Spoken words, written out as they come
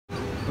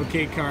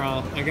Okay,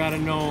 Carl, I gotta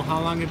know, how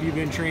long have you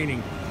been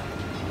training?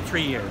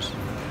 3 years.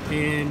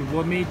 And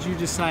what made you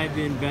decide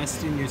to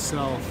invest in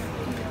yourself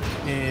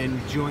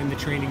and join the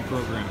training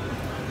program?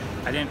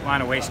 I didn't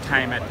want to waste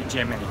time at the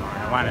gym anymore.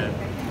 I wanted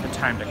the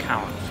time to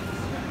count.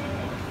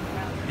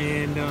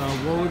 And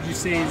what would you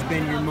say has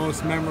been your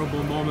most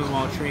memorable moment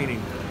while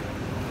training?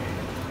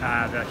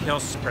 The hill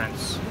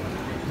sprints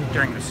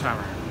during the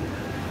summer.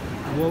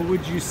 What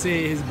would you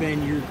say has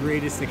been your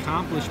greatest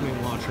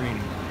accomplishment while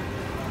training?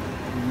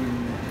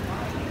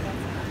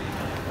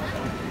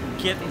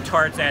 Getting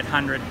towards that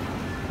 100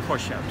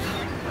 push-ups.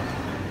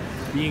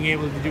 Being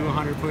able to do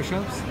 100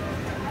 push-ups?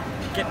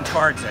 Getting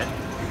towards it.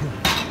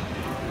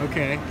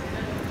 Okay.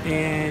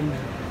 And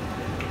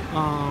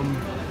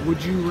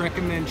would you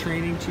recommend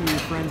training to your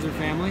friends or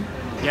family?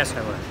 Yes,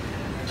 I would.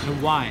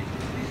 And why?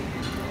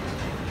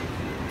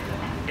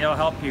 It'll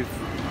help you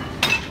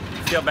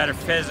feel better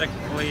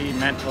physically,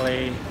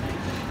 mentally,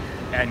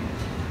 and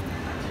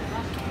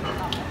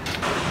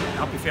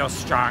help you feel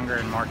stronger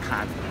and more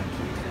confident.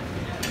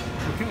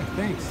 Okay,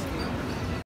 thanks.